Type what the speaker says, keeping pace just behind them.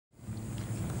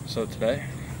So today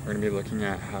we're going to be looking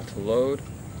at how to load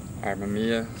our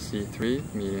Mamiya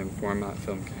C3 medium format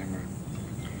film camera.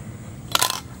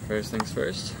 First things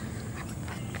first,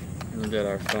 we're going to get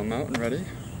our film out and ready.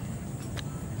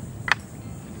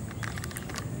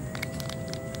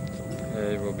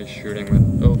 Today we'll be shooting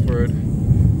with Ilford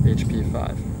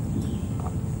HP5.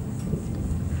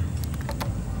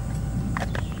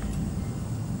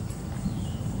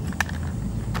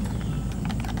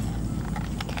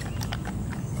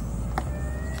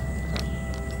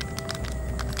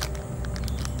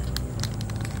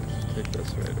 Take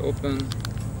this right open,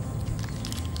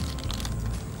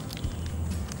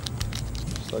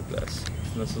 just like this.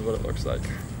 And this is what it looks like.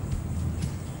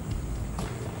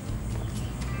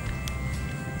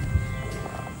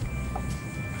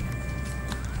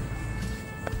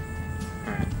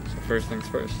 Alright, so first things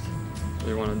first, what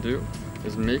you want to do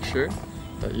is make sure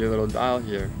that your little dial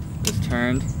here is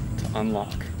turned to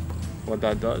unlock. What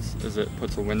that does is it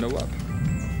puts a window up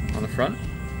on the front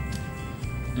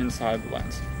inside the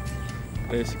lens.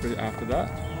 Basically after that,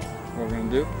 what we're going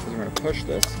to do is we're going to push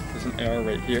this. There's an arrow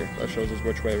right here that shows us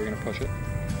which way we're going to push it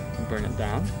and bring it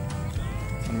down.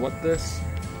 And what this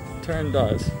turn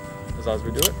does is as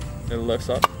we do it, it lifts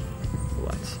up the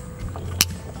lens.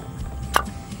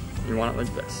 You want it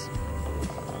like this.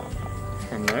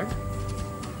 From there,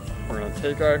 we're going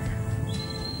to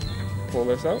pull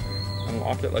this out and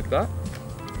lock it like that.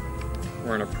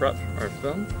 We're going to prep our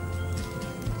film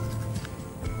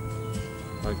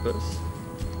like this.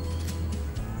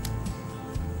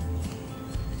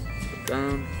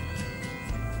 Down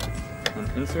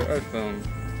and insert our film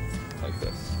like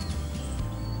this.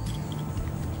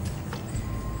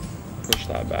 Push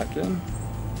that back in,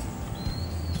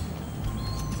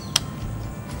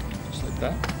 just like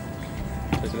that.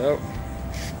 Take it out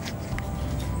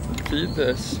and feed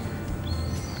this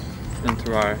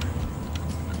into our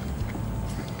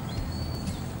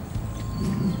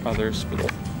other spool,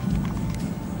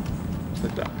 just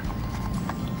like that.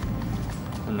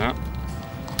 And now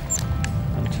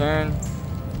turn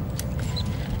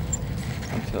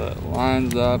until it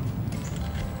lines up,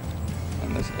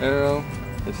 and this arrow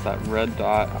is that red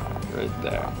dot right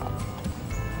there.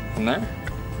 From there,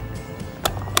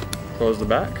 close the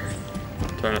back,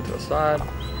 turn it to the side,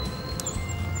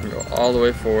 and go all the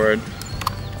way forward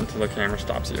until the camera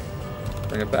stops you.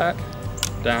 Bring it back,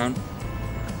 down,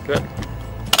 good,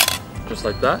 just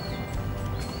like that.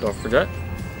 Don't forget,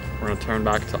 we're going to turn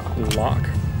back to lock.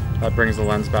 That brings the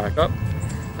lens back up.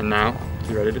 And now,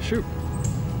 you're ready to shoot.